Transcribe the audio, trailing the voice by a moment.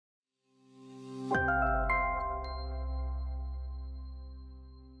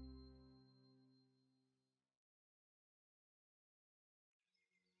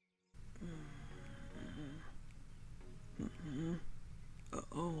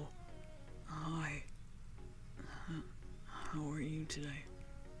today?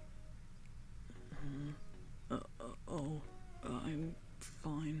 I'm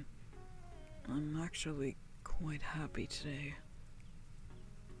fine. I'm actually quite happy today.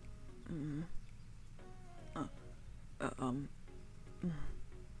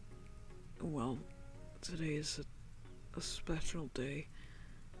 Well, today is a special day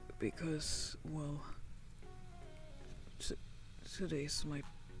because, well, today's my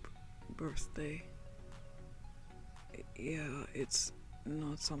birthday. Yeah, it's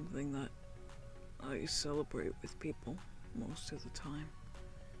not something that I celebrate with people most of the time,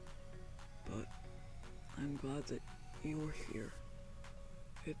 but I'm glad that you're here.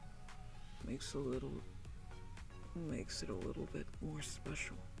 It makes it a little bit more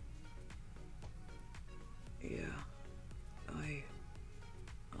special. Yeah,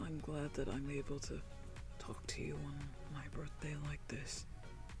 I'm glad that I'm able to talk to you on my birthday like this.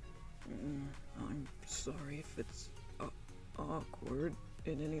 I'm sorry if it's awkward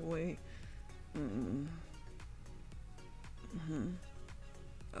in any way.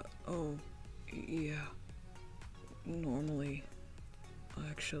 Oh, yeah. Normally,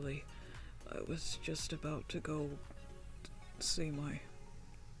 actually, I was just about to go see my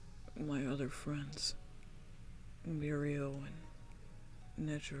other friends, Mirio and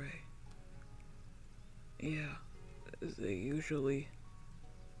Nejire. Yeah, they usually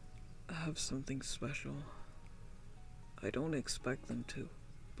have something special. I don't expect them to,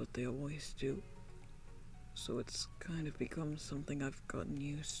 but they always do. So it's kind of become something I've gotten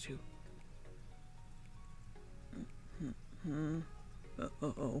used to.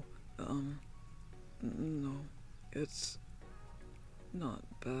 No, it's not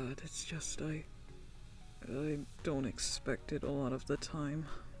bad. It's just I don't expect it a lot of the time.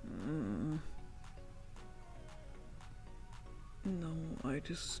 No, I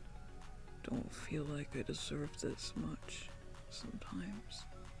just don't feel like I deserve this much sometimes.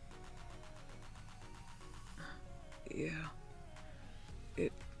 Yeah,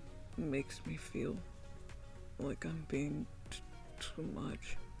 it makes me feel like I'm being too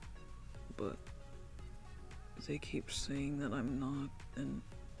much, but they keep saying that I'm not, and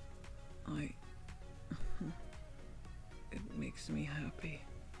it makes me happy.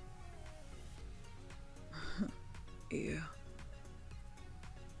 Yeah.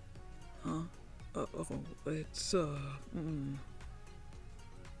 Huh? It's, Huh?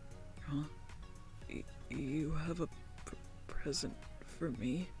 You have a present for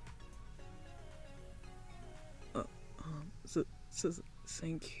me?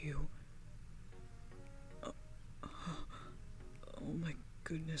 Thank you. Oh my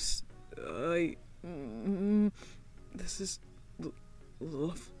goodness. This is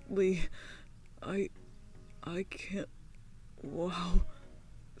lovely. I can't. Wow.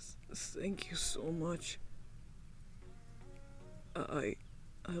 Thank you so much. I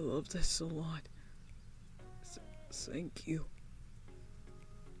love this a lot. Thank you.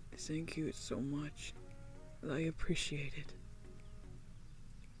 Thank you so much. I appreciate it.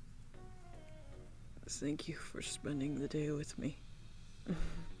 Thank you for spending the day with me.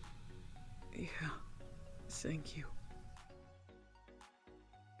 Yeah, thank you.